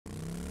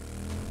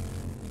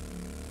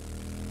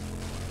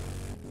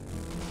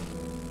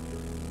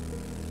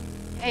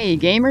Hey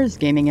gamers,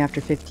 Gaming After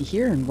 50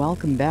 here, and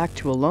welcome back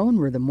to Alone.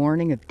 We're the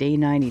morning of day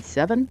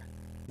 97.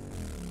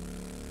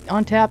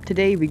 On tap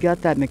today, we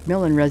got that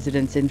McMillan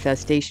residence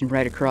infestation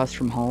right across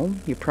from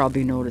home. You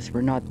probably noticed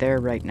we're not there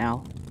right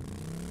now.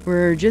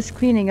 We're just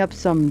cleaning up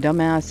some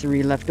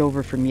dumbassery left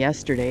over from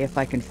yesterday, if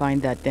I can find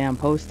that damn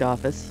post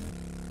office.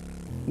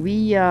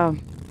 We,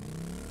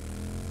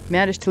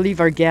 managed to leave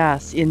our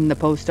gas in the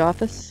post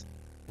office.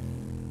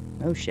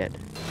 Oh shit.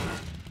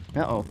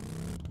 Uh-oh.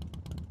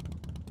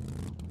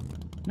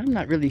 I'm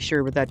not really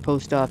sure what that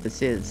post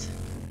office is.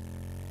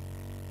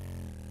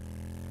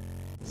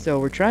 So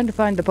we're trying to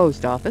find the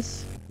post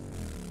office.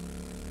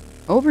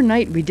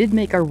 Overnight we did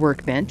make our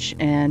workbench,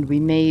 and we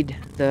made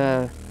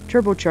the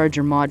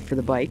turbocharger mod for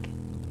the bike.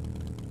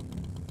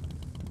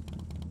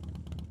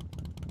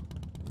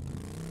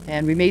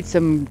 And we made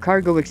some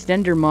cargo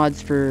extender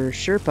mods for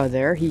Sherpa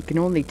there. He can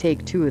only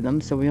take 2 of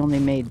them, so we only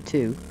made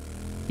 2.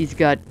 He's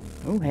got...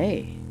 oh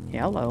hey,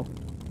 hello.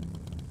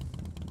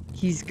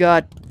 He's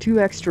got 2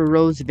 extra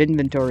rows of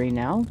inventory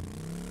now.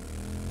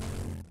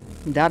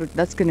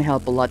 That's gonna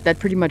help a lot. That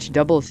pretty much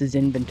doubles his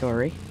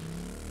inventory.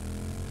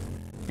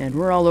 And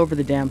we're all over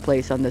the damn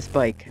place on this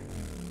bike.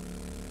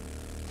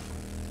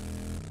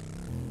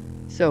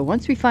 So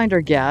once we find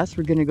our gas,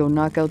 we're gonna go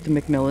knock out the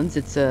McMillans.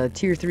 It's a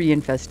tier 3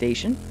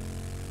 infestation.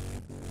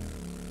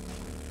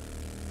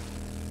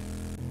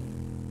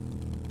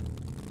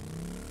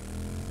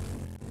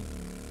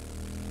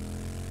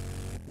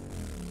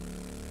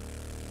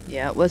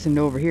 Yeah, it wasn't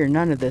over here.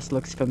 None of this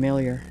looks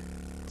familiar.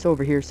 It's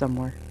over here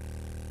somewhere.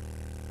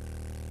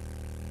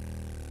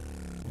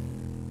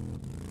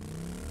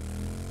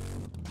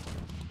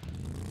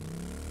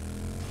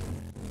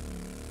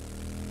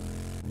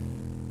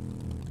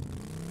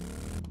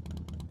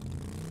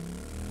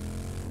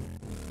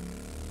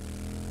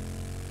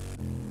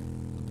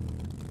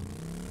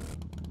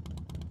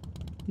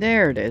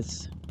 There it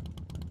is.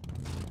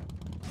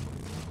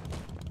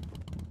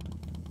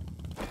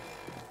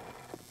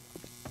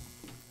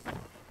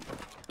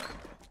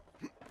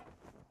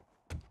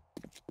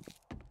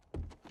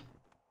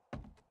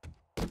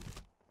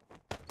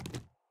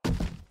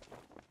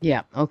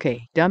 Yeah,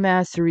 okay.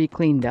 Dumbassery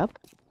cleaned up.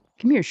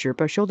 Come here,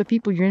 Sherpa. Show the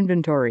people your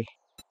inventory.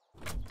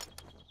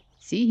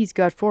 See, he's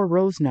got 4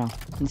 rows now,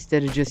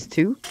 instead of just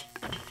 2.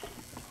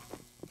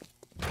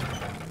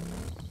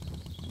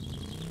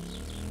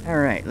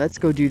 Alright, let's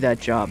go do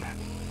that job.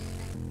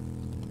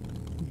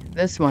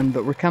 This one,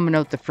 but we're coming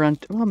out the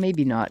front. Well,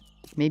 maybe not.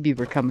 Maybe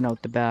we're coming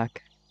out the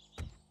back.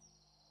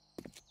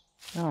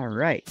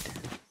 Alright.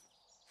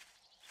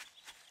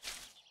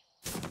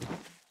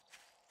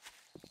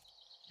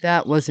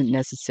 That wasn't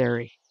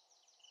necessary.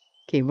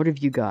 Okay, what have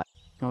you got?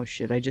 Oh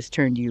shit, I just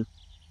turned you.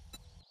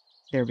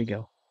 There we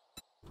go.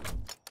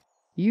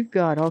 You've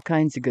got all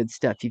kinds of good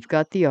stuff. You've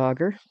got the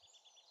auger.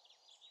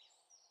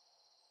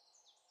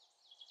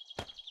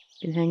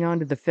 You can hang on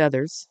to the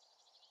feathers.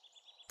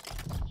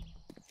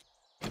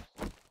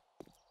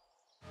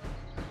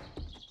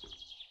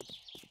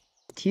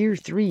 Tier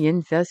 3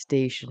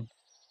 infestation.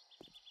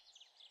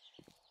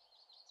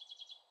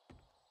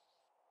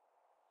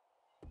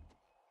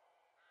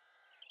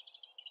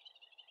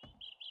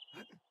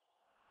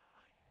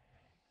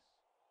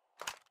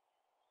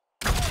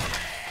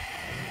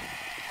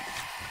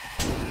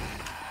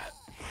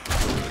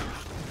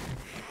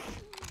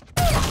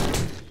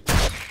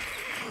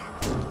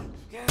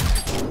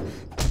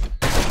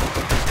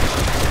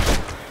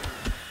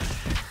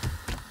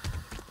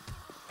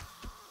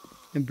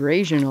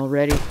 Abrasion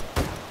already.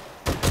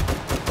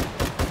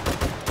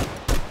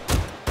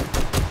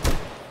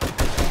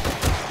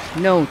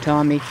 No,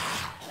 Tommy.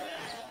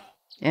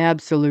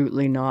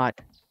 Absolutely not.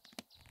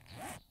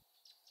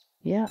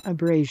 Yeah,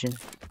 abrasion.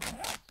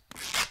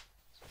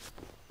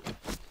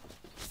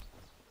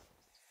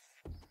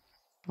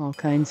 All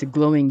kinds of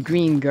glowing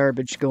green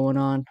garbage going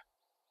on.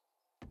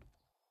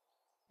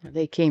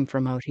 They came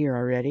from out here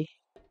already.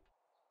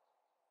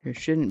 There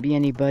shouldn't be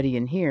anybody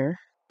in here.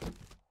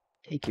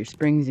 Take your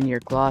springs in your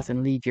cloth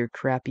and leave your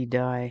crappy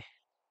dye.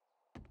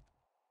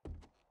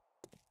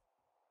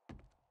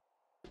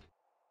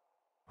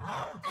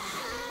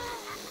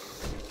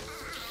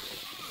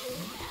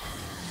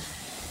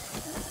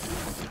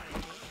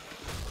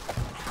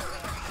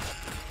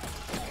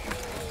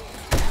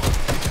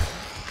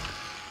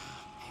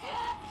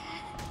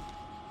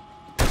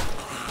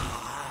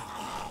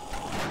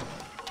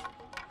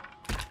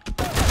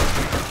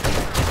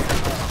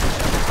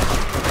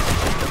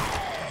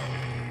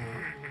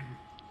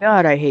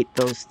 God, I hate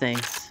those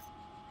things.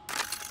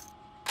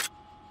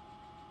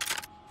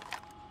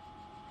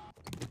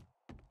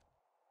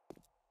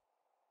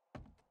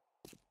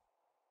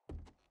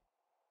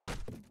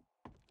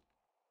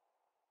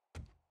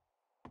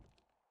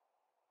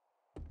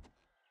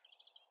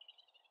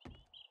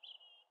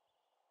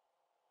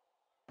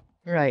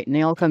 Right, and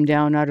they all come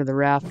down out of the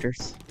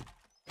rafters.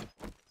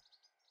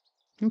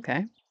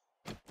 Okay.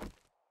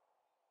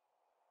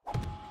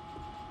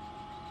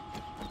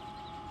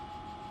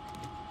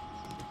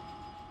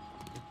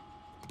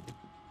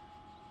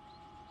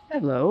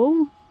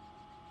 Hello.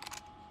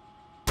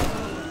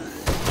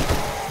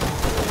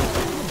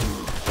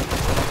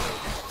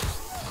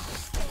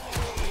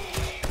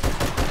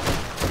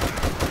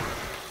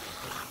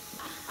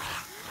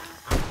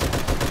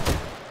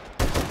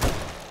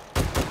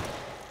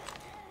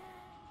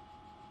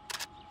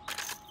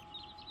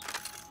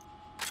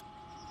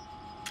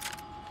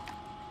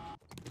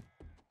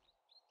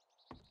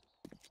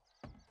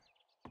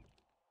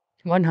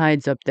 One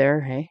hides up there,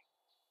 hey?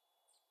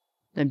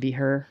 That'd be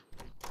her.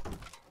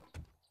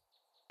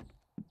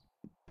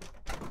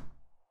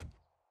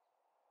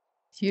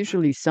 It's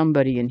usually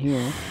somebody in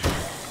here.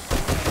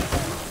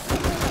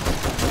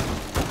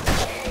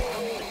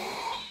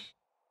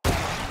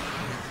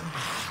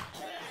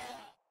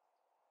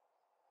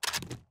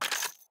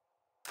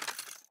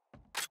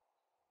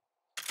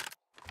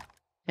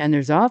 And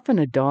there's often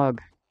a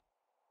dog.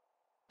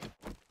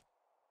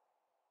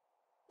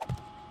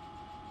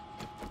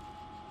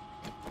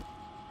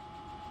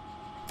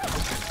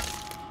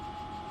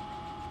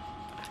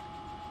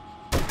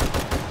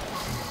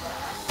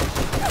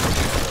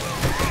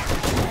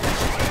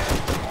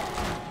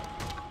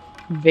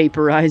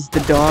 Vaporized the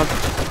dog.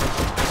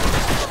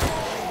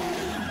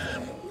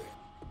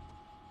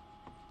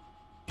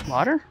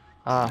 Water?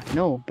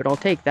 No, but I'll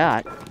take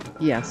that.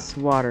 Yes,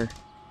 water.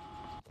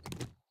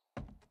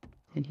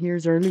 And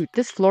here's our loot.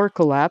 This floor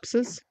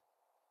collapses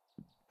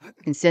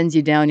and sends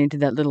you down into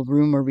that little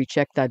room where we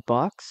checked that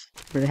box,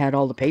 where they had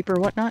all the paper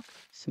and whatnot.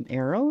 Some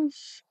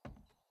arrows.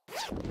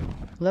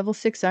 Level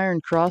 6 iron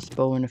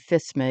crossbow and a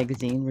fist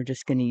magazine. We're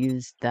just going to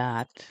use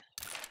that.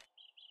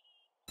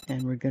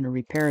 And we're going to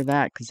repair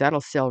that because that'll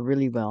sell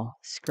really well.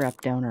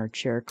 Scrap down our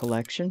chair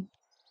collection.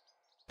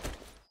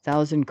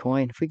 1,000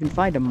 coin. If we can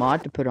find a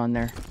mod to put on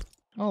there.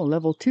 Oh,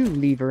 level 2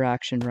 lever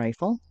action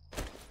rifle.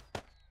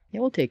 Yeah,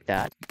 we'll take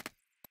that.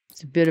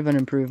 It's a bit of an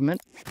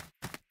improvement.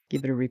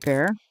 Give it a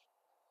repair.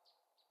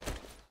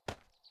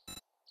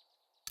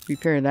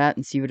 Repair that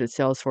and see what it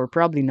sells for.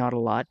 Probably not a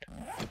lot.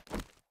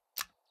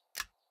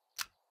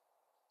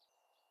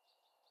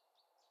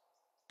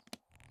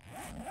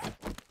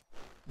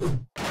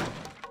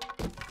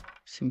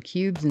 Some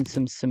cubes and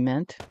some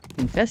cement.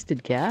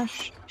 Infested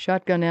cache.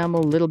 Shotgun ammo,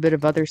 a little bit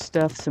of other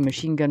stuff, some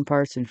machine gun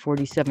parts, and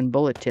 47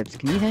 bullet tips.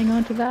 Can you hang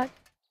on to that?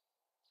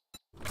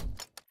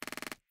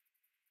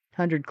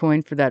 100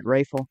 coin for that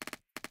rifle.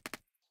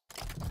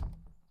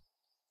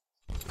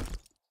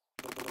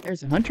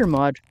 There's a hunter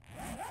mod.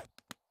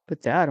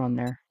 Put that on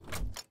there.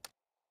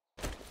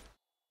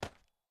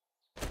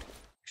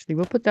 Actually,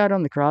 we'll put that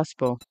on the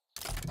crossbow.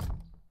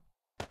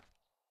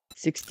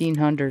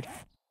 1,600.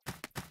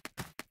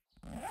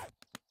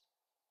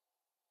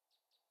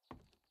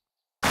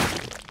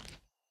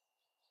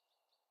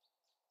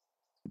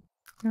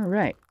 All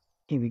right.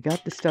 Okay, we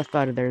got the stuff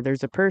out of there.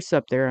 There's a purse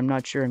up there. I'm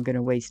not sure I'm going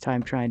to waste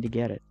time trying to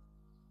get it.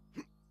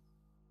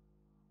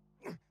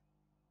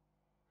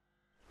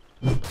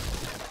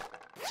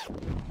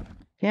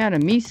 Can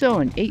of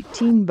miso and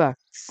 18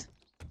 bucks.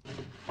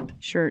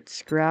 Shirt,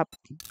 scrap,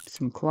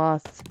 some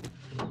cloth.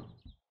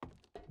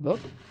 Book.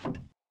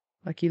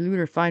 Lucky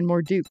looter, find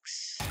more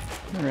dukes.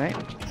 All right.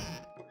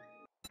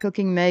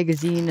 Cooking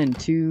magazine and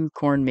 2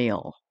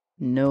 cornmeal.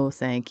 No,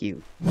 thank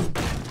you.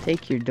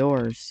 Take your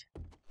doors.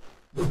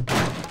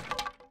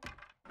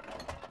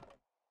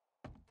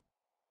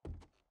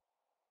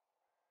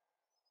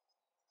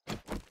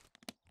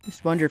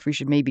 Just wonder if we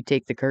should maybe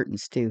take the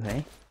curtains too,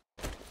 hey?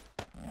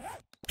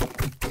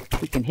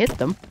 We can hit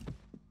them.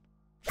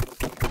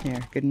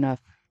 There, good enough.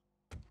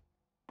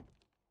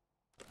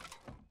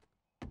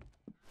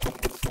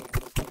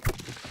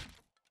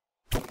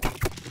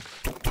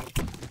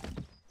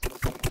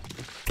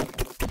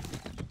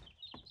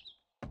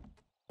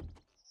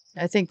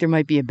 I think there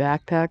might be a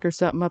backpack or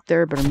something up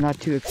there, but I'm not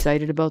too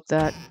excited about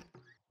that.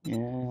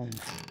 Yeah.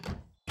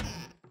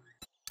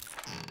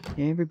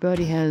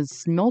 Everybody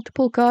has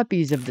multiple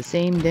copies of the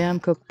same damn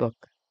cookbook.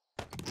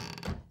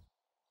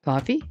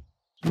 Coffee?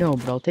 No,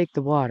 but I'll take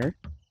the water.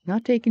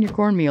 Not taking your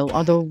cornmeal,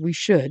 although we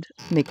should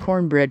make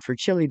cornbread for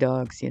chili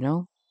dogs, you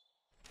know?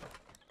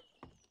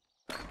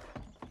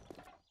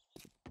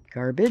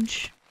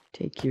 Garbage.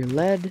 Take your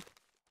lead.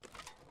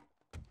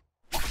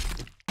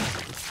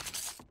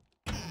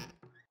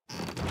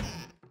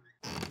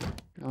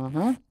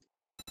 Uh-huh.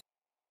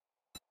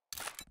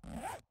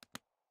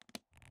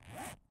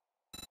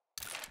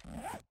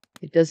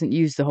 It doesn't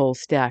use the whole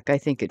stack. I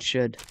think it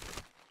should.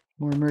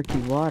 More murky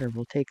water.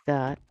 We'll take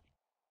that.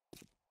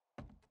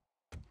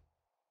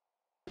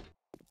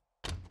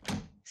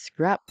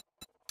 Scrap.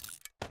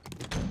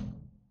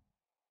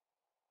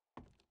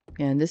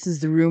 And this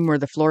is the room where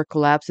the floor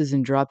collapses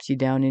and drops you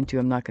down into.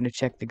 I'm not going to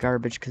check the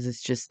garbage because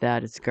it's just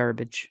that. It's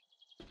garbage.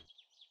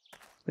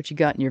 What you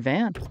got in your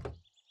van?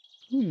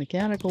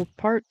 Mechanical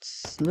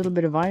parts, a little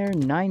bit of iron,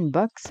 9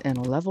 bucks, and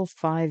a level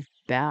 5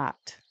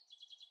 bat.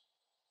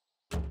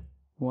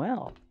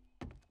 Well.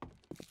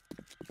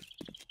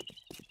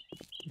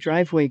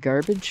 Driveway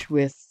garbage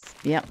with,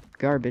 yeah,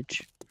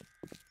 garbage.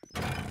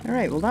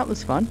 Alright, well that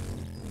was fun.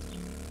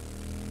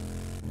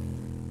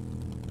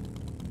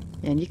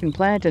 And you can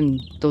plant in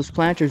those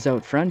planters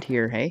out front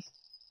here, hey?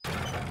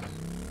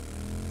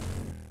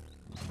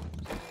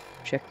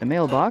 Check the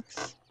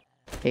mailbox.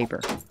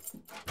 Paper.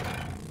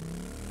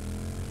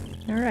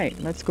 Alright,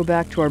 let's go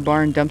back to our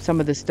barn, dump some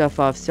of this stuff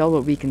off, sell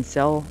what we can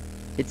sell.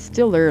 It's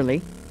still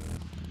early.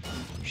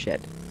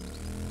 Shit.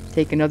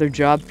 Take another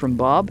job from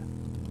Bob.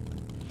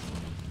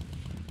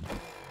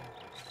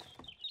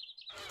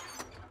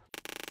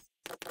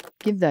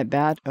 give that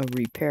bat a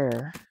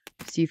repair.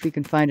 See if we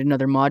can find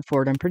another mod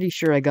for it. I'm pretty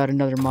sure I got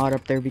another mod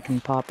up there we can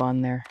pop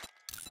on there.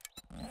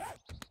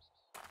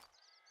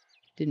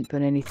 Didn't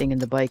put anything in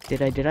the bike,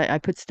 did I? I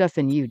put stuff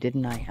in you,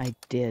 didn't I? I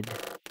did.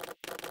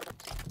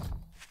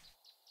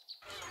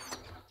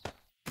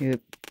 Yep.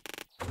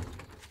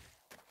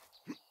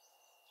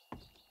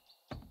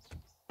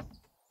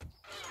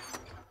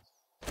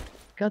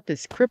 Got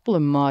this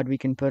crippling mod we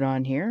can put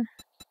on here.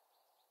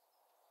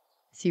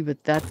 See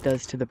what that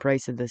does to the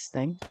price of this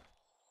thing.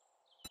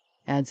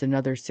 Adds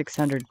another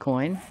 600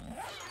 coin.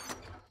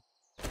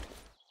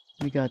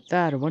 We got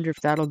that. I wonder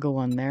if that'll go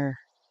on there.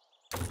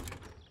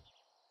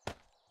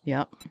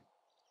 Yep.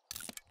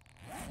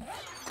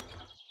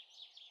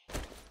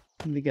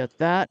 We got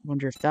that.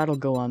 Wonder if that'll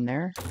go on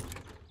there.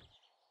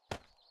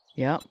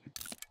 Yep.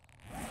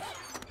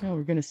 Oh,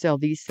 we're gonna sell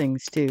these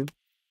things too.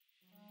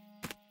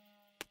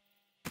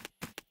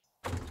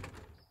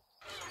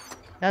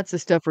 That's the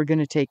stuff we're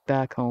gonna take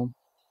back home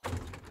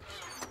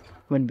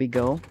when we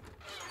go.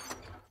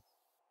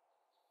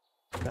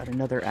 Got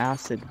another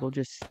acid. We'll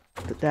just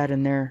put that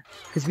in there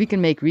because we can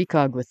make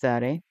recog with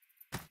that, eh?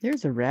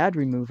 There's a rad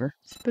remover.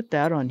 Let's put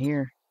that on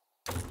here.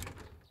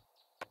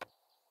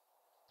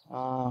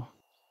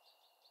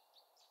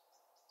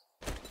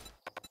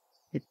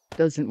 It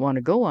doesn't want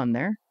to go on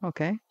there.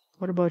 Okay.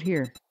 What about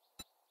here?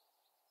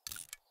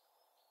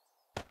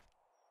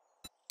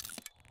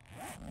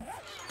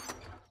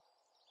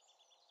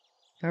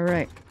 All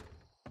right.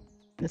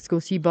 Let's go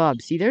see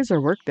Bob. See, there's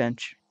our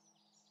workbench.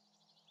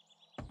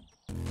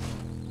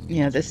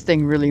 Yeah, this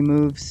thing really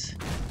moves.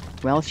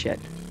 Well, shit.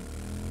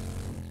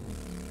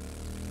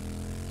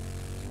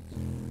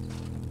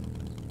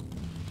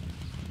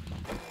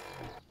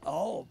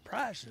 All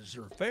prices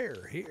are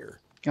fair here.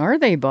 Are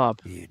they,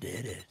 Bob? You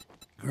did it.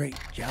 Great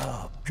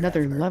job,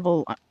 Another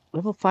Trevor.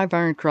 level 5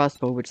 iron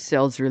crossbow, which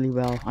sells really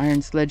well.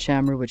 Iron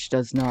sledgehammer, which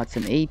does not.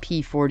 Some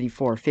AP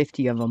 44,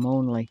 50 of them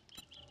only.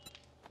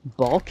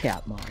 Ball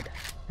cap mod.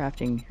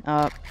 Crafting.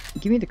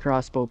 Give me the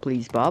crossbow,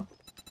 please, Bob.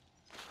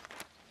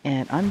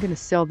 And I'm gonna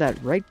sell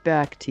that right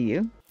back to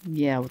you.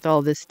 Yeah, with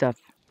all this stuff.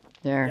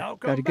 There.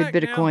 Got a good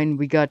bit of coin.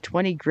 We got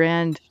 20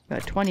 grand.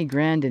 Got 20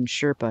 grand in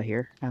Sherpa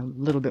here. A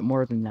little bit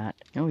more than that.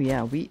 Oh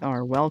yeah, we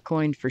are well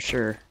coined for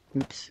sure.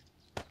 Oops.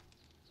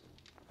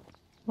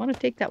 Want to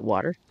take that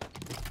water?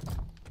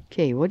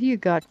 Okay, what do you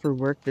got for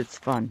work that's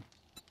fun?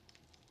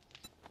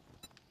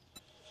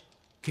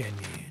 Can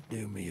you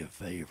do me a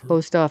favor?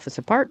 Post office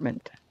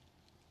apartment.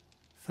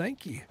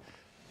 Thank you.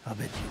 I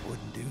bet you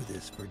wouldn't do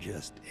this for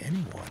just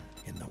anyone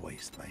in the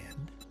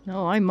wasteland.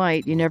 No, I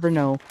might. You never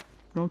know.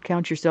 Don't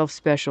count yourself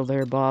special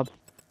there, Bob.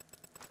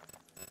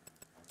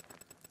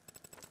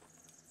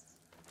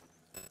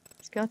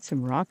 It's got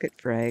some rocket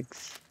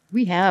frags.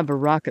 We have a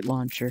rocket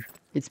launcher.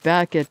 It's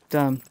back at,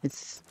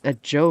 it's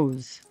at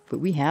Joe's, but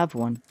we have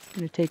one. I'm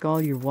gonna take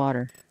all your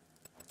water.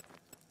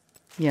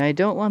 Yeah, I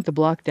don't want the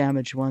block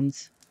damage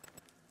ones.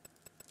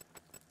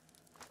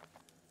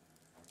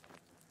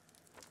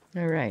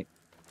 All right.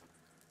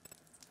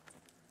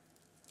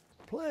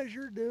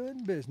 Pleasure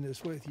doing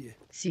business with you.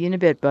 See you in a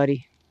bit,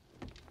 buddy.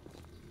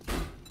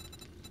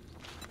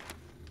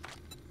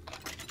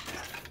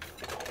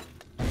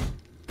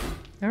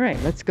 All right,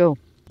 let's go.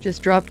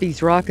 Just drop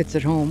these rockets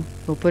at home.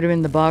 We'll put them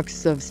in the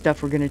box of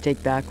stuff we're going to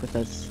take back with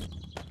us.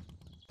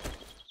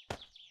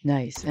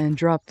 Nice. And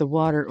drop the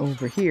water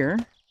over here.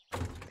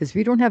 Because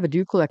we don't have a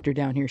dew collector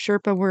down here.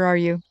 Sherpa, where are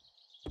you?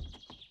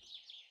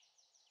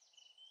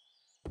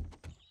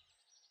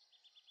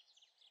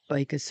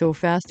 Bike is so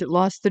fast it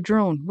lost the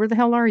drone. Where the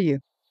hell are you?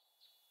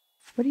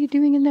 What are you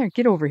doing in there?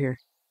 Get over here.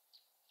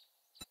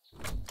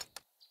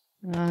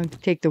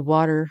 Take the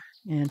water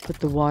and put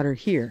the water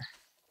here.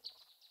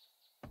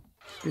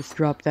 Just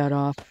drop that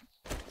off.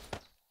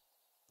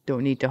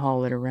 Don't need to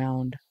haul it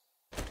around.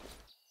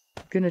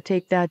 I'm gonna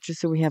take that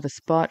just so we have a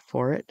spot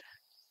for it.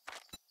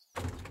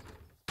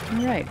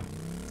 Alright,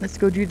 let's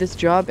go do this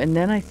job, and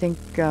then I think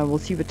we'll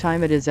see what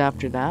time it is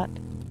after that.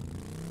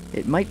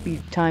 It might be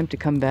time to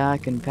come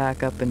back and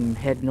pack up and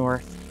head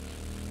north.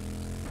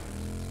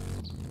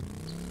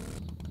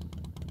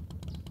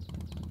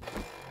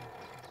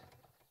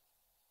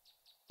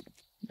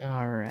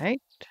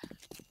 Alright.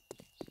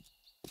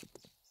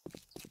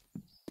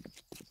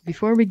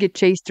 Before we get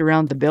chased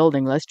around the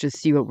building, let's just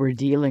see what we're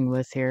dealing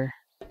with here.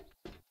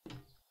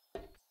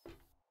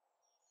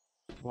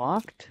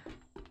 Locked?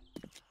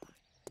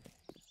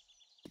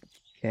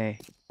 Okay.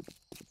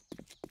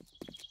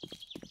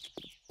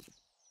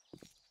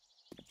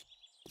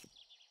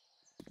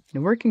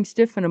 And working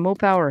stiff and a mo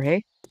power,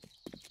 hey?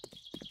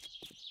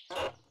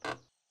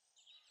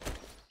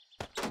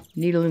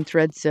 Needle and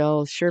thread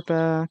cells.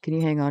 Sherpa, can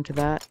you hang on to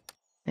that?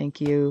 Thank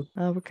you.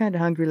 We're kind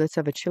of hungry. Let's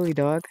have a chili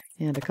dog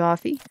and a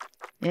coffee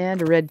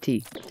and a red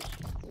tea.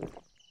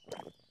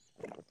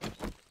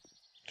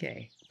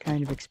 Okay,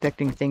 kind of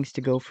expecting things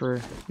to go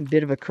for a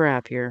bit of a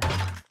crap here.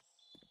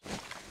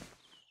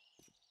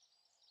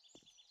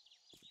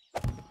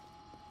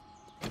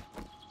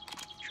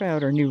 Try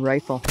out our new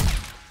rifle.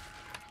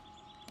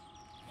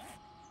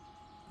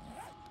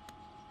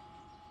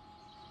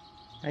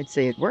 I'd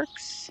say it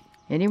works.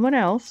 Anyone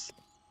else?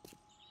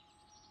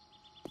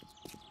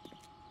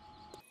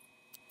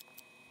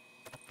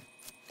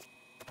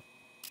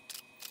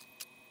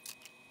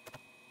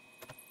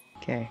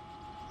 Okay.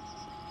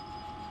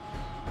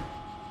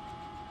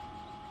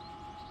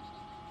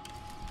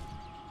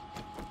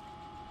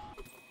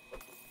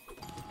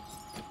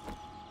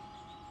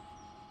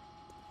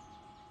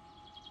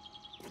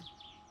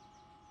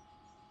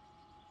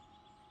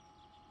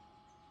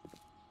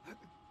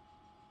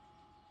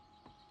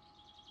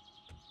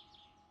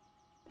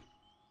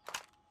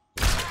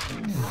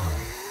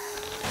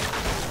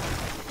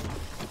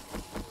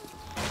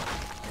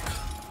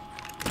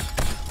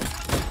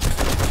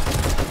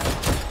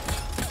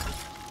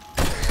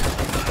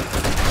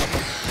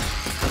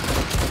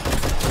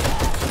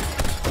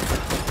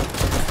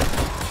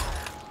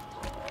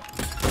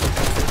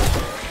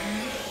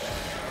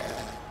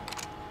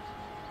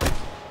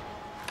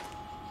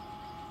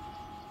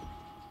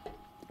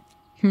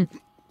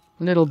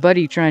 Little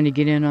buddy trying to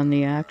get in on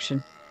the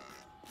action.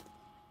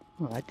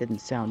 Well, that didn't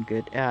sound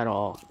good at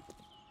all.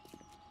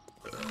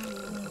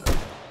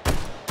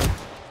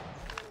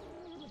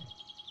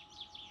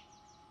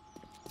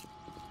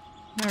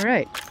 All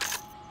right.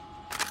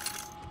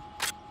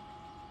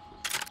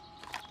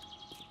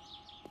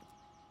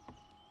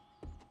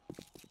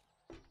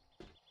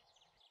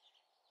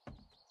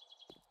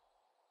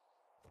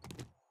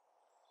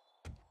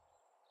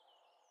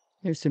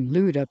 There's some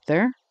loot up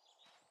there.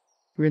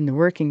 We're in the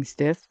working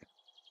stiff.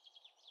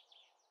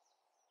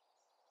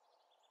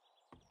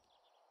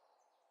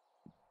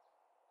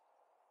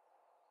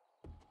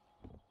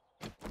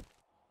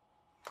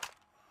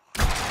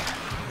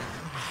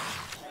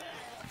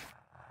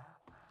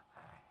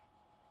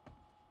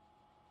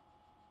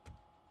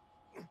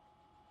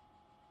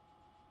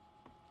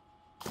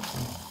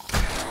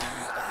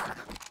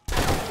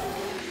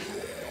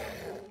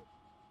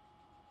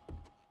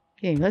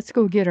 Okay, let's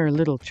go get our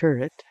little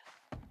turret.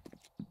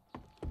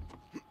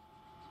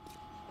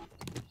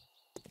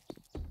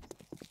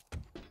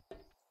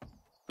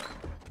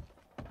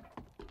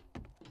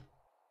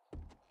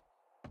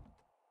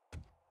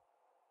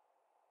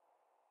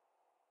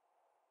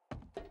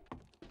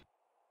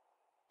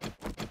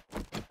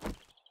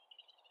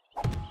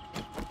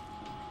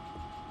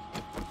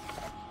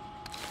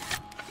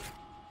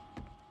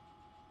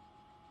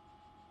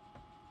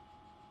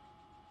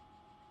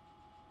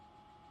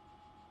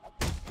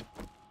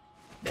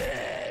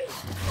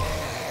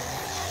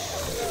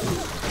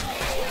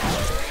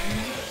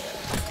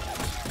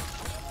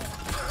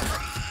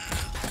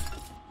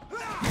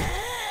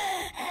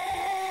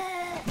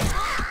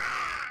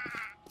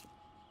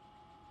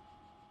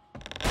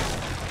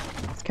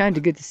 It's kind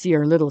of good to see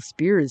our little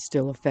spear is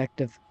still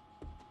effective.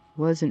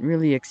 Wasn't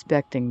really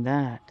expecting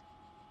that.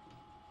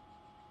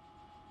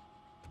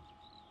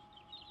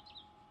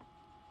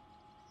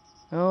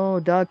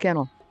 Oh, dog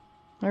kennel.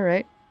 All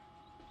right.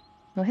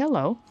 Well,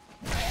 hello.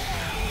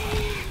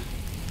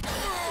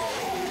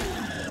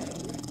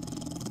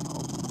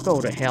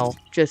 Go to hell.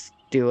 Just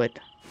do it.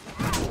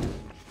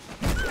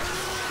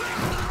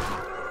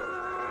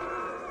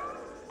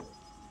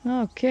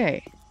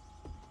 Okay.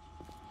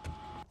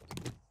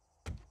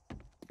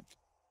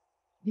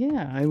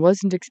 Yeah, I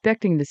wasn't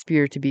expecting the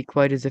spear to be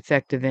quite as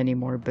effective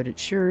anymore, but it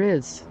sure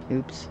is.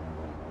 Oops.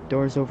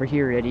 Door's over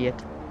here, idiot.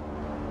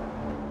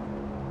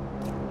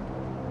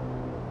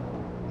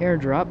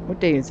 Airdrop. What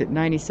day is it?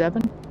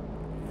 97?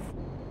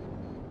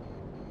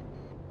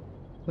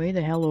 Way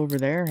the hell over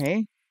there,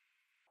 hey?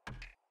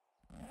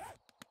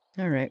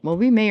 Alright, well,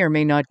 we may or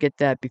may not get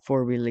that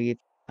before we leave.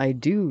 I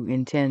do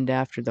intend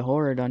after the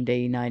Horde on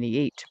day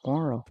 98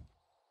 tomorrow.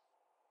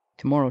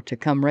 Tomorrow to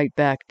come right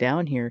back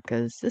down here,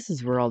 because this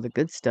is where all the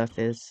good stuff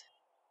is.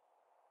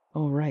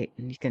 Oh, right,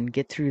 and you can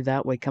get through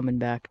that way coming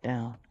back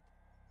down.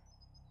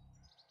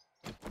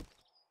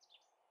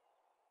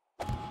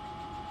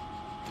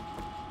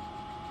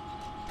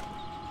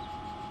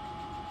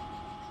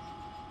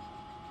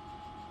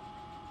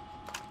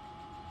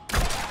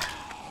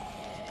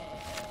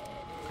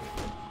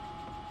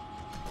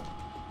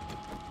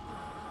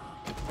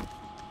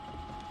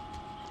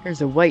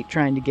 There's a white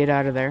trying to get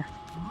out of there.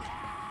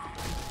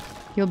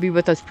 He'll be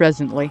with us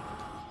presently.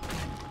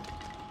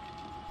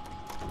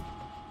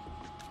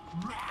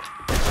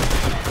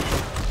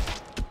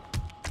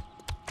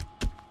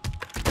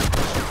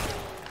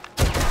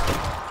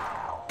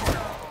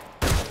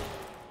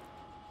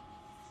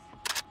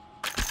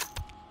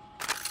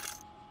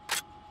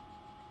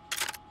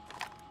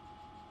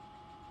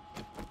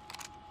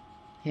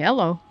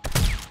 Hello.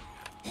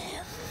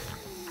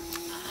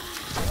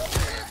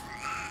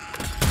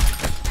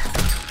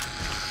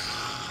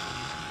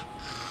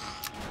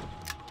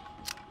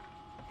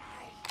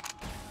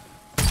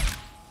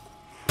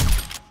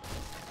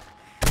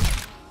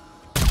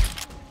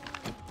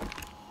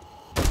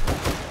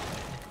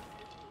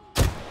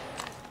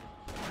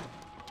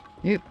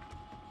 Yep.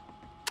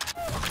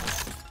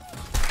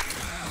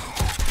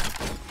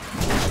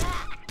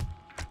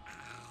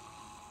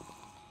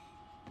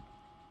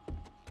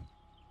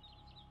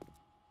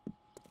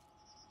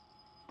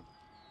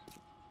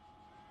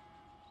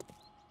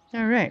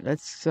 All right,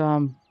 let's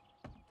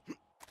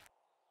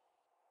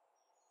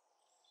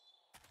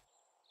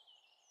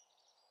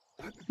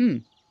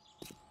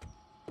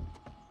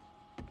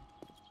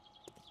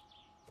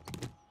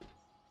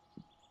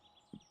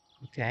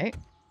Okay.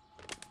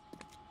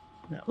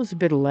 That was a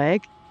bit of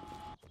lag.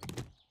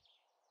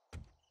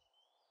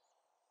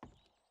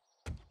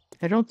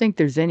 I don't think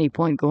there's any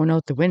point going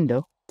out the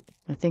window.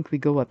 I think we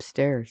go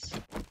upstairs.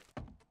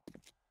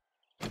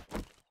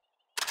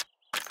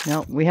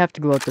 No, we have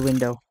to go out the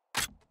window.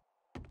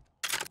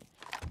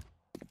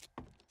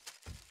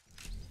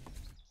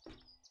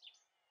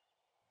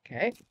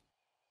 Okay.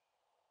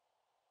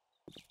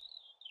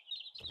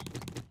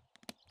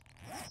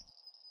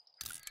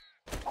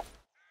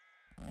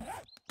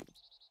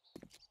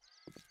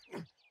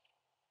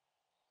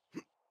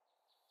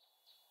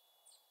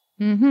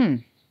 Mm-hmm.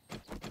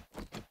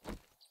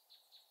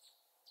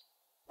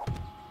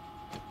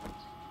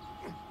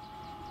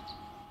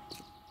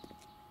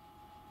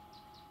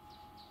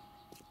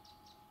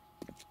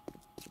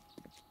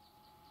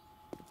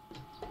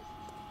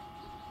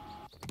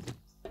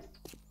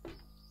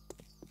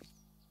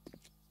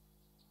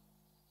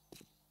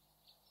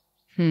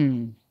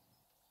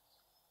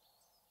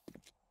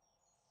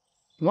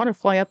 You want to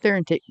fly up there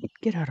and take...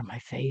 Get out of my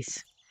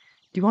face.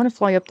 Do you want to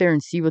fly up there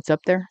and see what's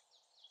up there?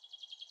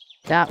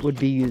 That would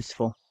be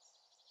useful.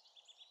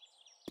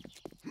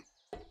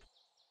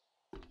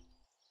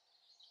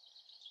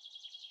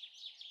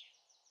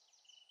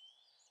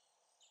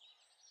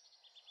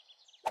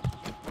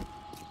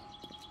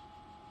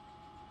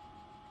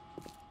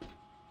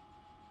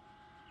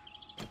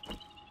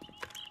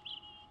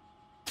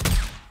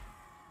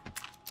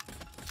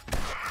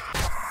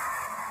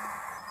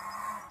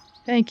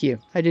 Thank you.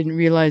 I didn't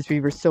realize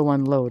we were so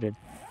unloaded.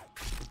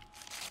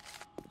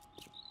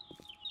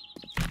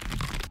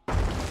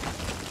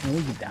 Oh,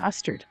 you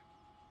bastard.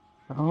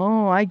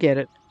 Oh, I get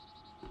it.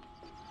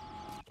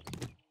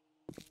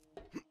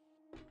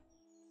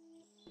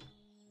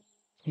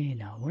 Hey,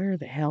 now where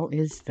the hell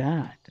is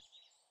that?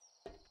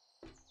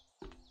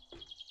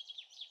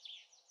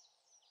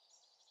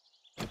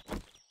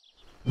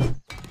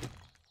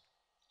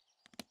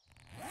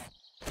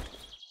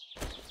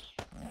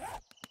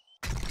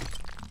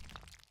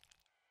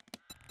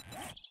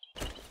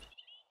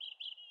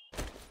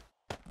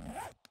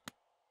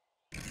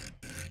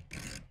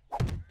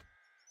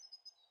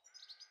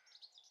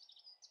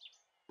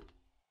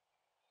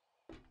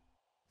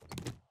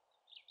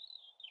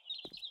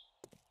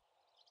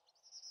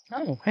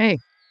 Oh, hey.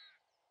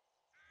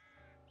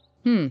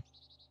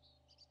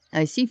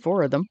 I see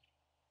 4 of them.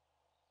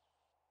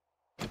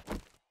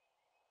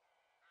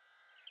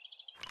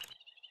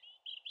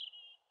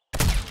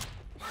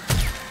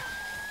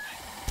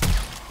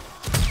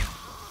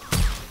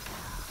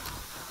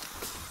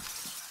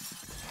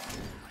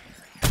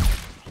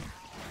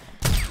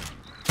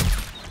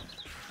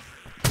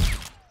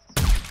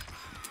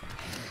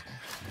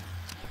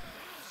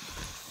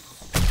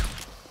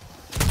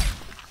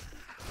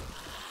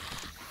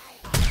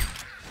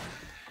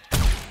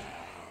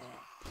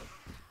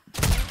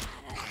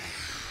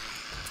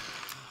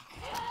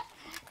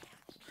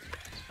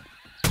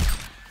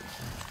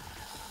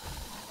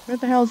 Where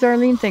the hell's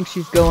Arlene think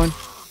she's going?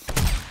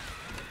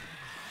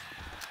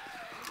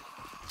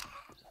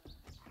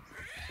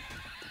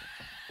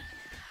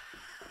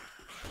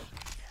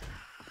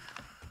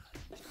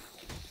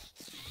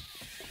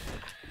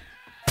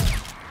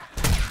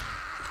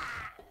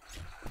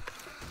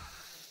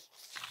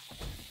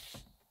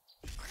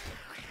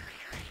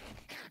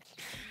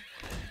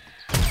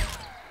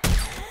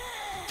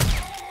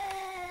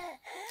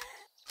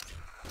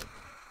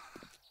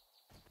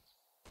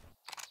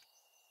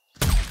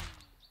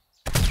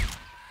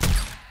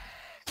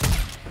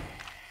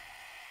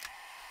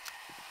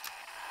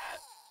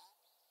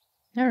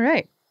 All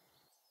right.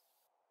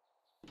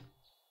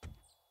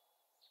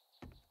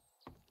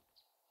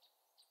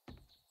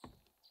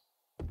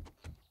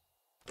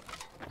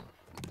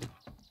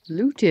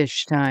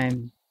 Lootish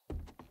time.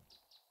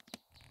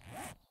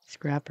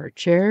 Scrap our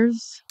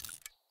chairs.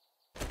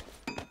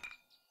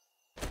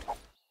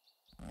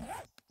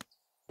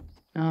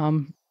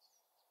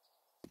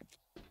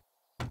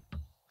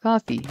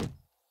 Coffee.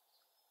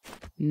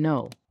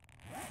 No.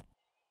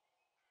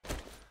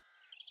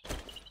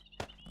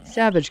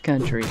 Savage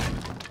country.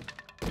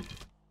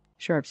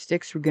 Sharp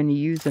sticks we're going to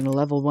use in a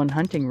level 1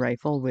 hunting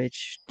rifle,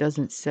 which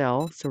doesn't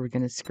sell, so we're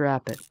going to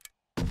scrap it.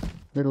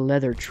 Little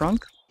leather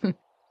trunk.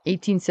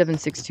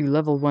 18762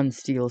 level 1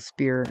 steel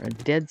spear, a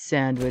dead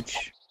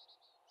sandwich,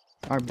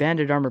 our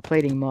banded armor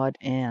plating mod,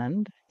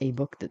 and a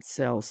book that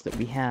sells that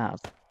we have.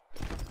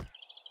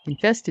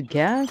 Infested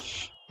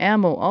cache,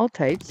 ammo all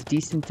types,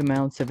 decent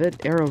amounts of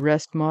it, arrow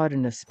rest mod,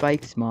 and a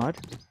spikes mod.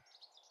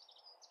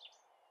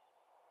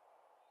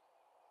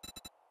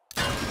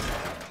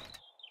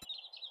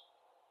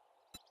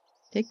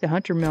 Take the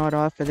hunter mod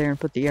off of there and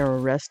put the arrow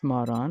rest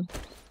mod on.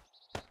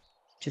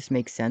 Just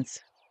makes sense.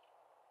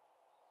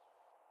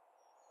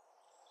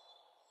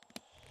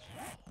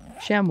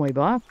 Shamway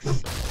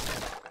box.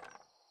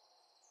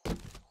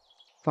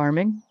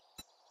 Farming.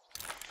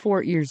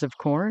 4 ears of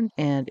corn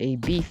and a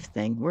beef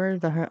thing. Where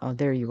the... Oh,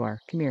 there you are.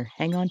 Come here.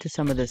 Hang on to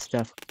some of this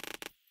stuff.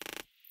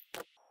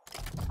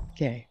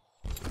 Okay.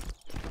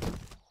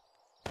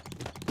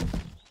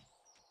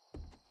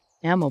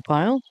 Ammo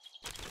pile.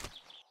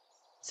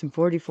 Some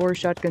 44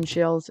 shotgun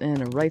shells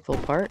and a rifle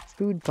part.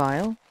 Food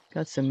pile.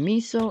 Got some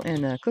miso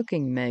and a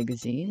cooking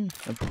magazine,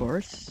 of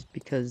course,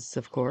 because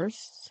of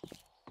course.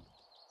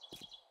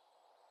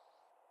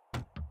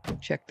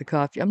 Check the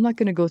coffee. I'm not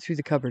going to go through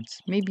the cupboards.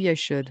 Maybe I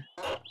should.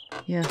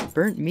 Yeah,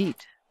 burnt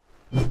meat.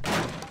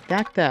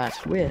 Back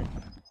that with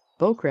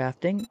bow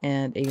crafting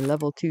and a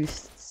level 2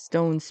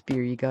 stone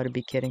spear. You gotta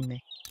be kidding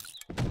me.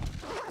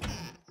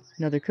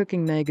 Another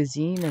cooking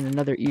magazine and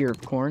another ear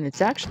of corn.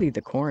 It's actually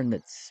the corn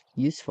that's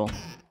useful.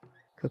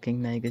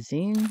 Cooking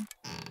magazine.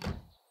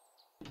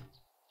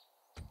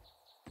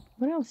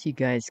 What else you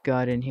guys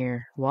got in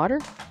here?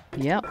 Water?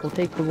 Yeah, we'll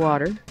take the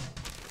water.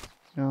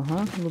 A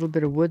little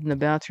bit of wood in the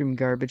bathroom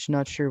garbage.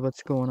 Not sure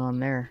what's going on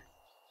there.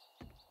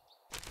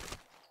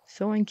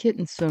 Sewing kit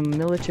and some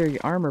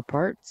military armor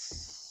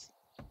parts.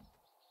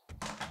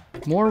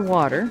 More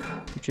water,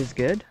 which is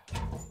good.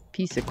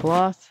 Piece of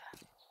cloth.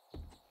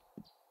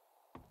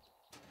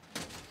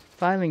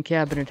 Filing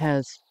cabinet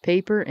has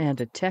paper and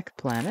a tech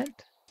planet.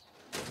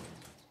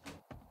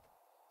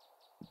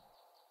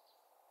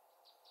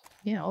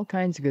 Yeah, all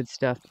kinds of good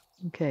stuff.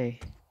 Okay.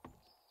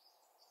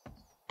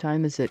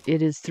 Time is it?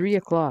 It is 3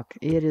 o'clock.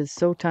 It is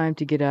so time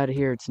to get out of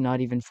here. It's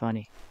not even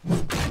funny.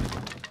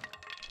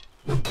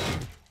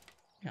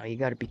 Oh, you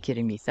gotta be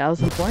kidding me.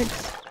 1,000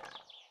 points?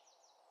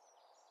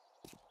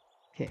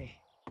 Okay.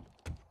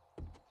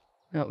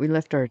 No, we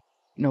left our...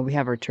 No, we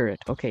have our turret.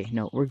 Okay,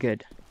 no, we're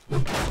good.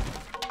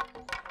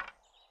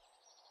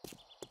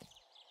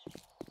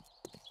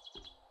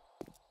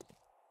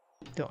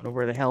 Don't know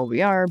where the hell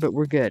we are, but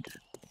we're good.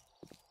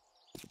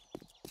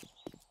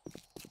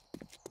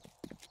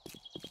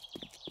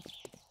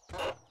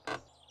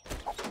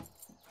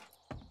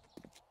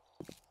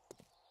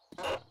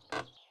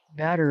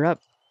 Batter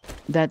up.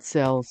 That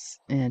sells,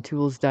 and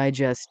Tools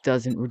Digest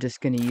doesn't. We're just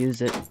going to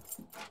use it.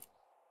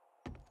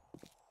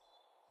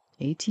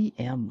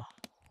 ATM.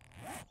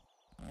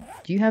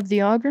 Do you have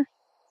the auger?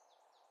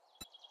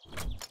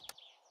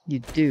 You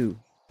do.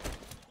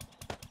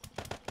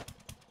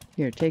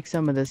 Here, take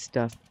some of this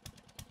stuff.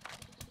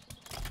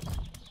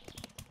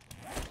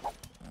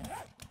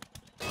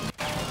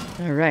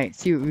 Alright,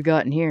 see what we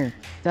got in here.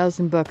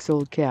 $1,000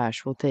 old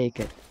cash. We'll take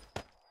it.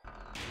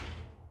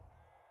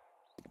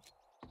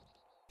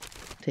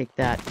 Take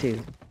that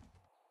too.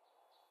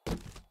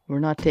 We're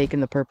not taking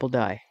the purple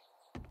dye.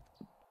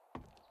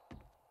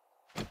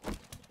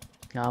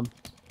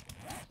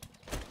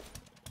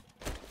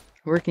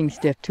 Working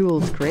stiff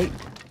tools crate.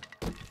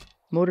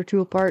 Motor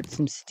tool parts,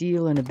 some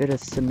steel, and a bit of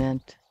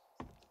cement.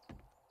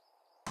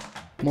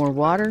 More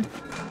water.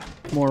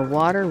 More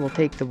water. We'll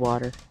take the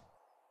water.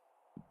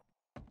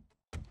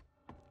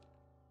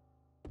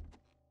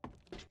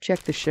 Check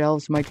the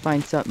shelves. Might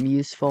find something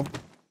useful.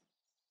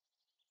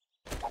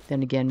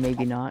 Then again,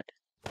 maybe not.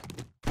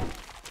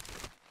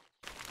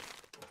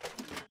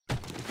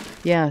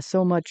 Yeah,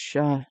 so much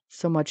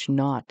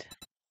not.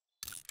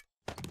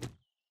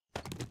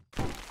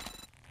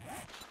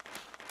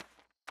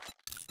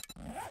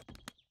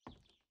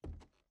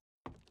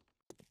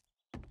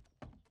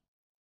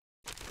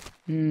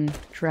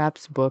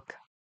 Traps book.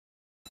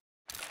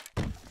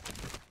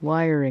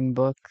 Wiring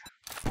book.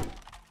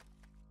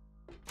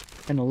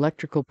 An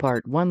electrical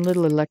part. One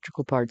little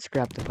electrical part.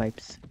 Scrap the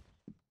pipes.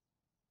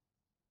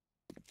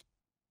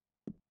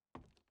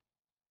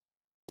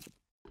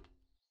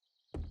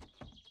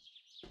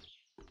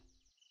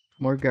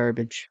 More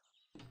garbage.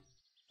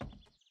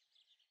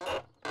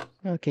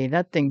 Okay,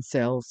 that thing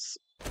sells.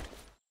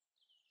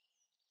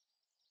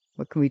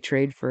 What can we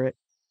trade for it?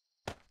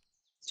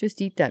 Let's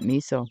just eat that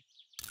miso.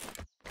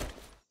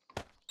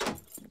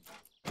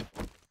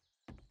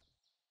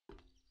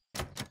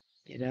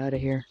 Get out of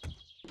here.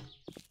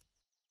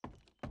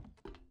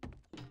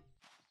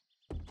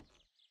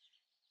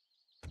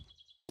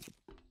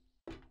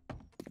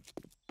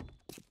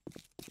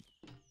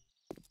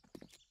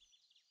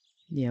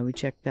 Yeah, we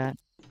checked that.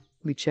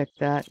 We checked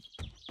that.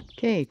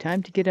 Okay,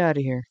 time to get out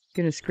of here.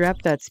 Gonna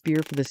scrap that spear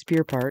for the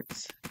spear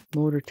parts.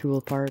 Motor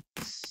tool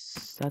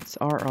parts. That's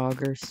our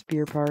auger.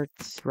 Spear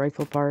parts.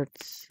 Rifle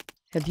parts.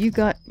 Have you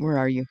got... Where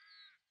are you?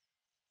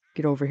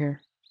 Get over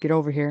here. Get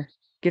over here.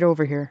 Get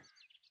over here.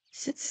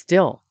 Sit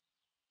still.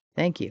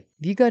 Thank you.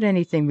 Have you got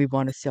anything we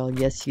want to sell?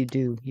 Yes, you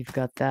do. You've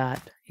got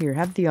that. Here,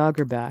 have the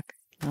auger back.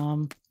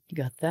 You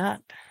got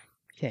that?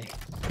 Okay,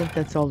 I think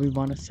that's all we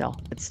want to sell.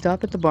 Let's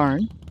stop at the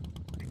barn.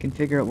 I can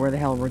figure out where the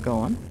hell we're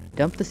going.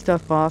 Dump the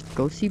stuff off,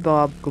 go see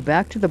Bob, go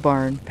back to the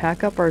barn,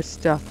 pack up our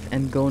stuff,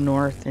 and go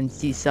north and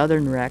see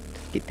Southern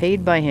wrecked. Get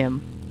paid by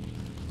him.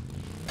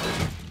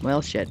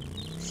 Well, shit.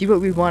 See what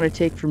we want to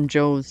take from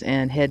Joe's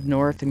and head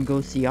north and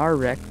go see our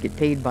wreck, get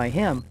paid by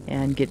him,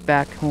 and get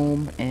back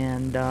home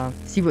and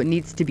see what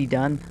needs to be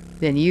done.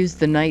 then use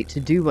the night to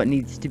do what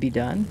needs to be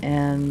done,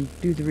 and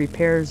do the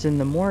repairs in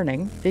the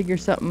morning, figure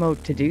something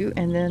out to do,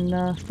 and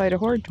then fight a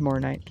horde tomorrow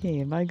night. Okay,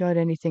 have I got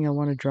anything I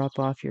want to drop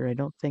off here? I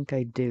don't think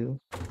I do.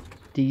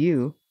 Do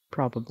you?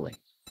 Probably.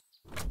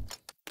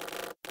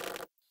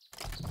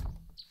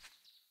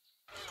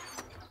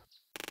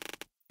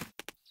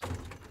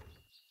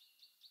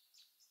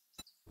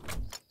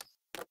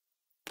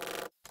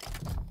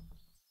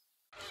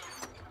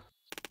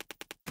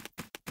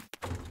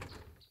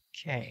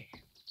 Okay.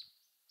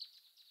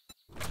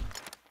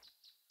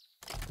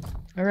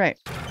 All right,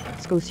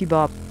 let's go see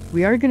Bob.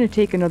 We are going to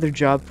take another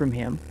job from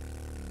him.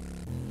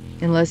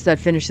 Unless that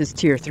finishes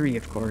tier 3,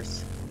 of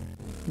course.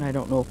 And I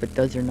don't know if it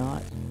does or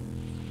not.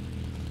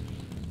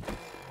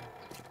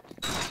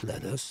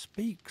 Let us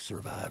speak,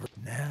 survivor.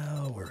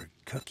 Now we're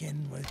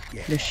cooking with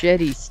gas.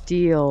 Machete,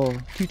 steel,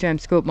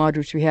 2x scope mod,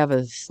 which we have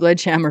a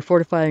sledgehammer,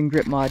 fortifying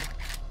grip mod.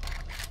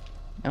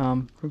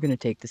 We're going to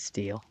take the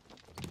steel.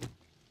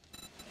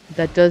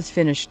 That does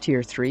finish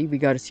tier 3. We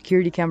got a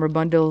security camera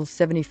bundle,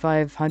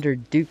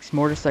 7,500 Duke's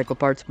motorcycle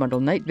parts bundle,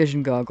 night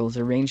vision goggles,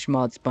 a ranged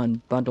mods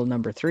bundle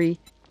number 3.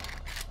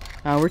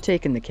 We're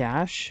taking the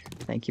cash.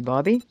 Thank you,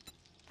 Bobby.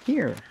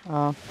 Here,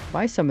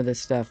 buy some of this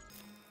stuff.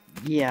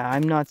 Yeah,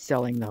 I'm not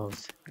selling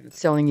those. I'm not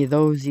selling you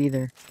those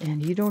either.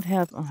 And you don't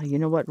have... you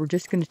know what? We're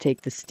just going to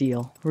take the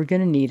steel. We're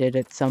going to need it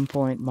at some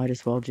point. Might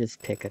as well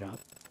just pick it up.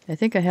 I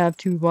think I have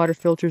 2 water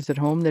filters at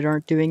home that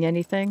aren't doing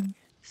anything.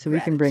 So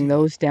we can bring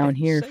those down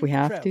here if we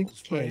have to.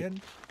 Okay.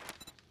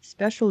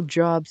 Special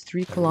jobs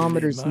 3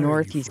 kilometers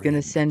north. He's going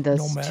to send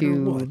us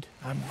to...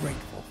 I'm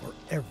grateful for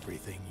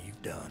everything you've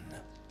done.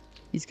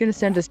 He's going to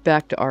send us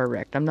back to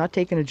RREC. I'm not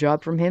taking a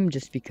job from him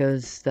just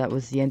because that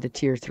was the end of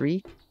tier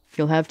 3.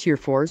 He'll have tier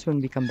 4s when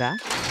we come back.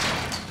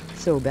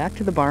 So back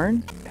to the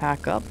barn.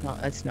 Pack up. No,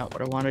 that's not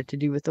what I wanted to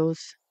do with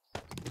those.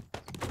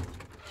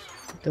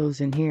 Put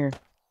those in here.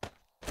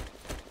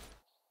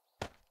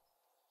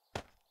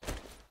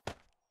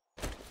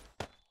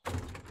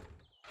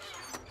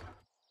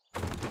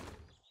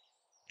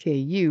 Okay,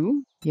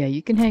 you. Yeah,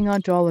 you can hang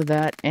on to all of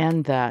that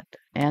and that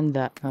and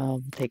that.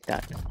 We'll take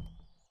that.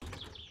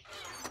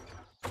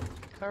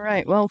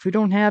 Alright, well, if we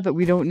don't have it,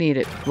 we don't need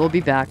it. We'll be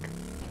back.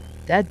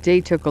 That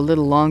day took a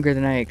little longer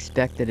than I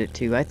expected it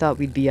to. I thought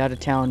we'd be out of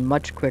town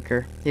much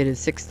quicker. It is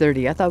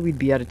 6:30. I thought we'd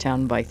be out of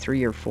town by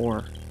 3 or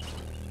 4.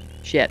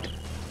 Shit.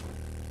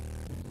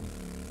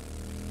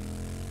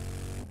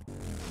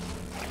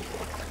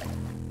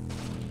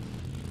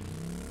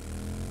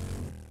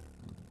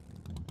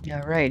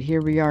 Alright,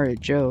 here we are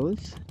at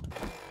Joe's.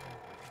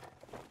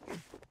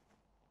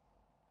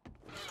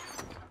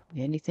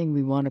 Anything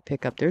we want to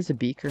pick up? There's a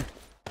beaker.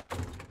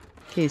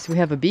 Okay, so we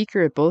have a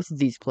beaker at both of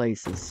these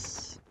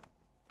places.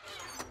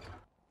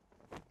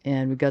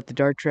 And we got the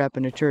dart trap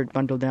and a turret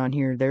bundle down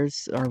here.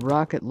 There's our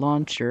rocket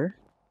launcher.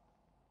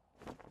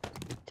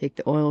 Take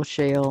the oil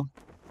shale,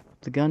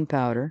 the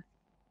gunpowder.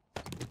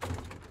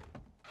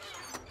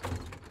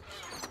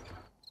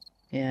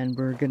 And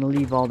we're going to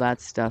leave all that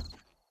stuff.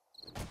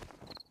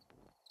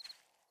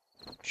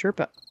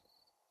 Sherpa,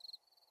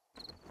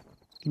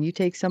 can you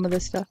take some of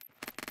this stuff?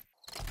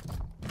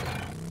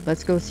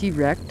 Let's go see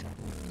Wrecked,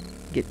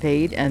 get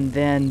paid, and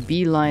then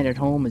beeline at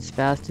home as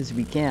fast as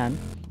we can.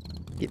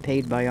 Get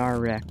paid by our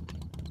Wrecked.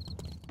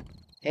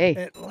 Hey,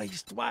 at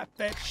least wipe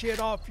that shit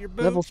off your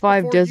boots. Level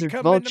 5 Desert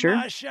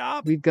Vulture.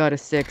 We've got a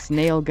 6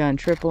 nail gun,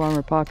 triple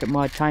armor pocket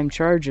mod, time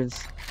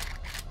charges.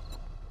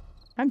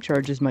 Time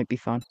charges might be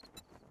fun.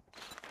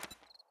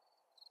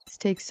 Let's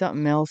take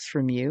something else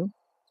from you.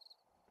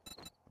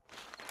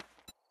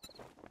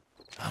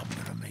 I'm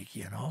gonna make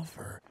you an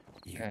offer.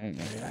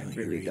 I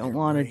really don't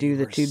want to do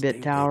the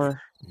 2-bit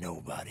tower.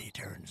 Nobody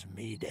turns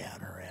me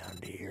down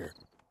around here.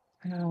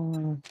 I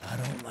I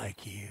don't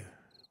like you,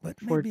 but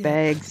Fort maybe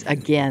bags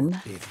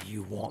again. If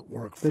you want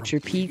work Butcher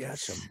from me, Pete's. got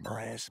some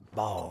brass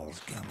balls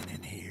coming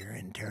in here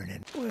and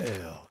turning.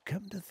 Well,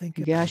 come to think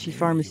of Higashi it,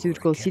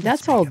 Pharmaceuticals. See,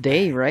 that's all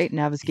day, right?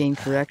 Navisgating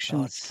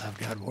Corrections. I've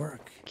got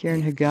work.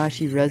 Kieran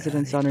Higashi,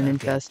 residence on an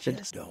infested.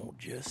 Don't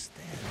just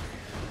stand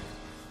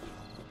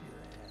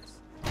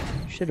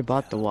Should have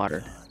bought the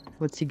water.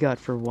 What's he got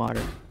for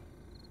water?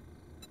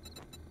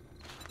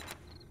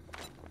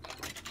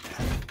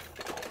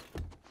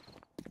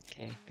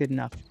 Okay, good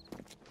enough.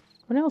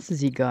 What else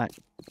has he got?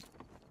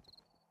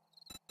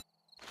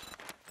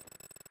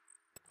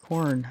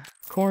 Corn.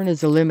 Corn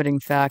is a limiting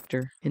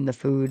factor in the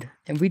food.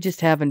 And we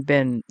just haven't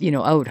been,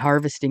 out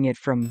harvesting it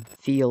from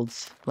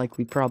fields like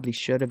we probably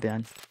should have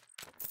been.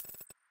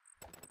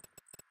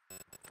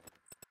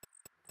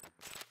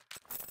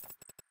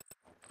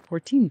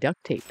 $14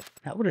 duct tape.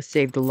 That would have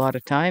saved a lot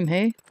of time,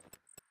 hey?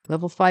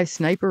 Level 5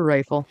 sniper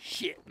rifle.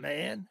 Shit,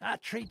 man. I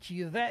treat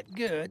you that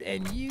good,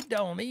 and you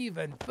don't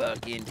even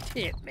fucking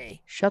tip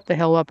me. Shut the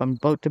hell up. I'm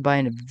about to buy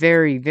a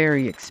very,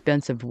 very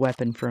expensive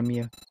weapon from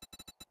you.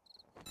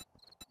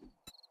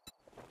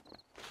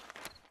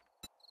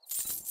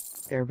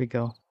 There we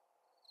go.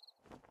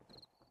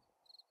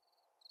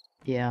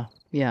 Yeah,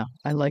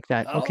 I like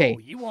that. Okay,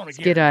 let's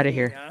get out of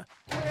here.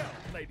 Well,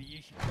 maybe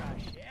you should try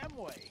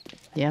Shamway.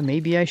 Yeah,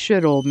 maybe I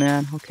should, old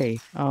man. Okay,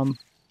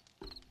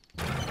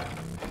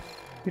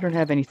 we don't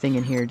have anything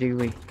in here, do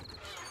we?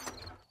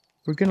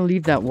 We're gonna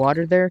leave that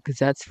water there, because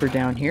that's for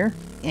down here.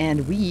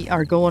 And we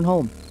are going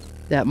home.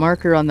 That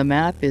marker on the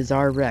map is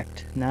our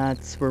wrecked.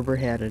 That's where we're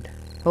headed.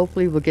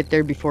 Hopefully we'll get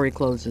there before he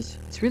closes.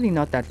 It's really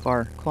not that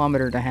far. 1.5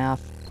 kilometers.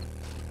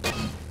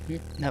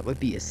 That would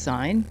be a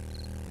sign.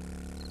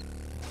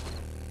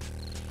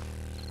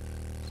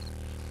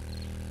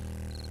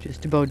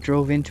 Just about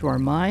drove into our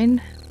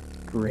mine.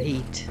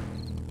 Great.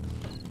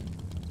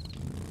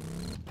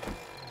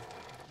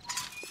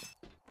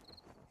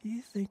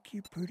 You think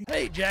you're pretty...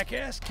 Hey,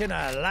 jackass, can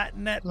I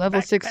lighten that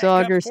Level 6 backpack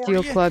up auger, for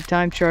steel you? club,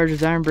 time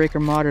charges, iron breaker,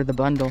 mod, or the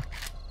bundle.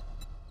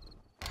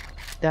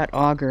 That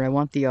auger, I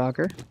want the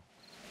auger.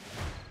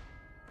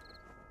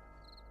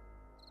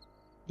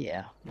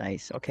 Yeah,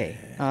 nice. Okay.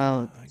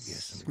 I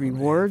guess I'm gonna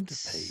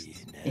Rewards. have to pay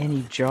you now Any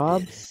that you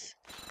jobs?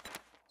 did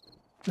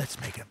it.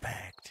 Let's make a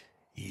pact.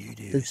 You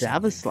do The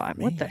something Zava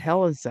for What the me,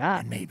 hell is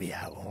that? and maybe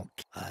I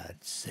won't. I'd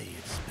say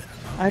it's been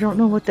a I don't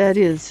know what that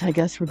is. I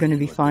guess we're but going to it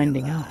be would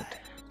finding a out. lie.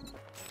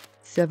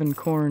 7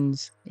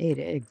 corns, 8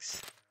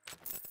 eggs.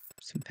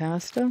 Some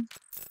pasta.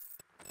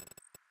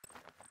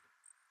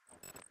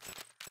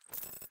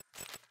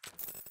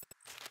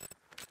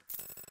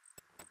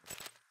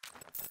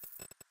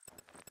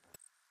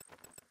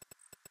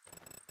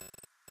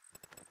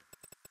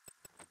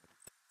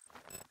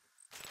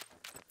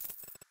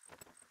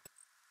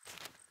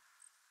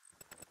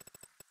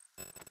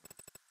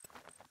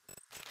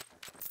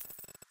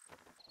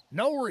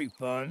 No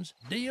refunds.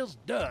 Deal's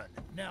done.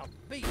 Now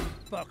beat,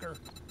 fucker.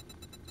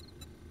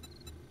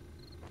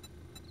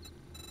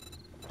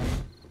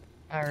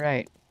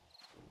 Alright.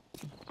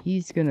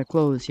 He's gonna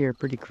close here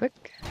pretty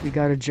quick. We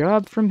got a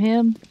job from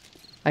him.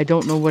 I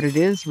don't know what it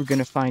is. We're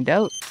gonna find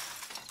out.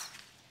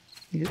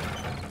 Yep.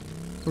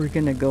 We're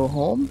gonna go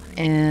home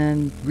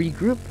and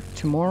regroup.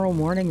 Tomorrow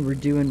morning we're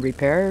doing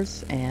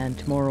repairs, and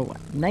tomorrow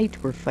night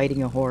we're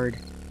fighting a horde.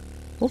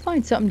 We'll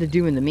find something to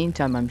do in the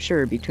meantime, I'm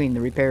sure, between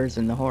the repairs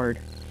and the horde.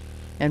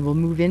 And we'll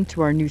move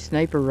into our new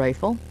sniper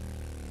rifle.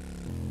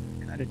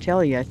 Gotta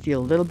tell you, I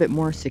feel a little bit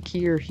more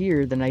secure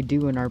here than I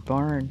do in our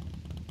barn.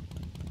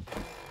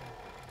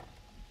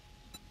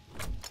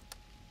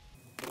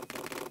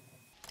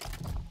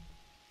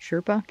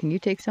 Sherpa, can you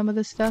take some of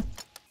this stuff?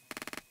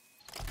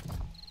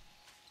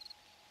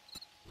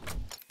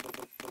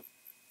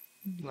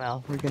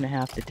 Well, we're gonna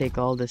have to take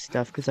all this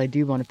stuff because I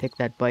do want to pick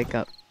that bike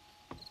up.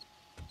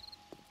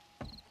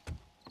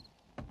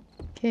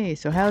 Okay,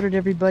 so how did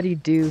everybody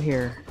do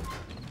here?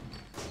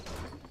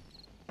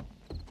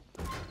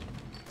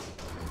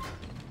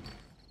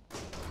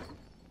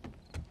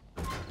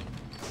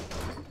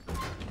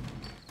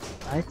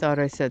 I thought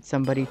I said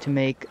somebody to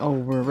make... Oh,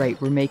 we're right,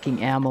 we're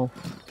making ammo.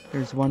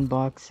 There's one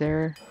box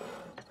there.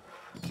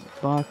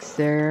 Box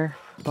there.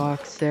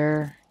 Box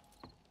there.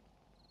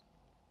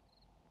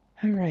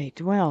 Alright,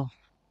 well.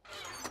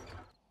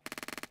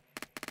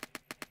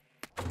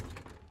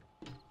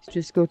 Let's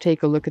just go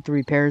take a look at the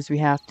repairs we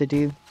have to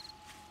do.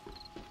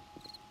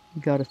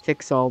 We gotta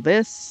fix all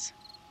this.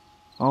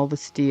 All the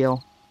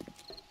steel.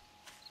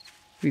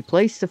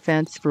 Replace the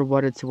fence for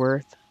what it's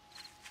worth.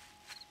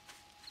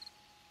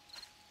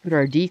 Put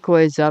our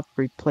decoys up,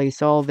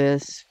 replace all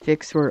this,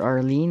 fix where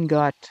Arlene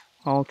got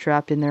all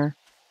trapped in there.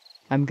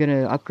 I'm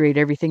gonna upgrade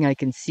everything I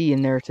can see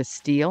in there to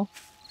steel.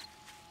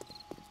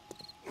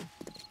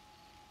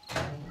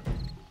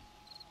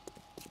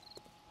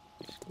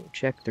 Just go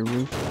check the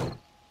roof.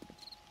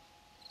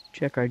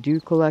 Check our dew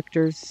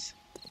collectors.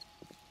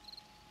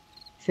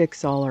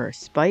 Fix all our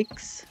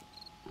spikes.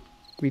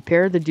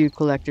 Repair the dew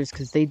collectors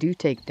because they do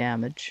take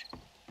damage.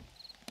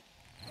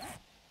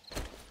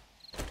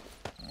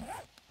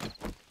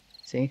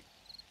 See?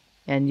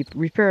 And you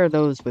repair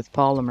those with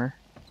polymer.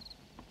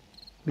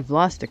 We've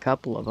lost a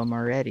couple of them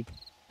already.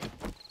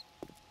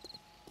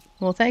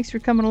 Well, thanks for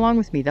coming along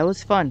with me. That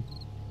was fun.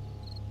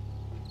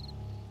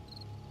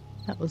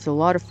 That was a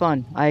lot of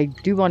fun. I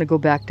do want to go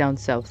back down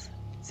south.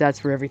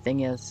 That's where everything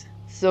is.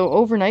 So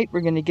overnight,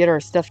 we're going to get our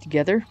stuff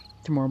together.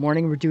 Tomorrow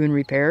morning, we're doing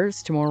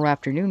repairs. Tomorrow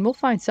afternoon, we'll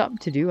find something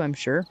to do, I'm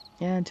sure.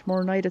 And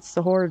tomorrow night, it's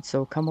the Horde,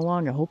 so come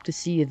along. I hope to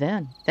see you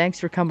then.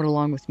 Thanks for coming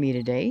along with me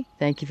today.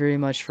 Thank you very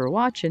much for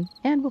watching,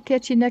 and we'll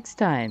catch you next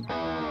time.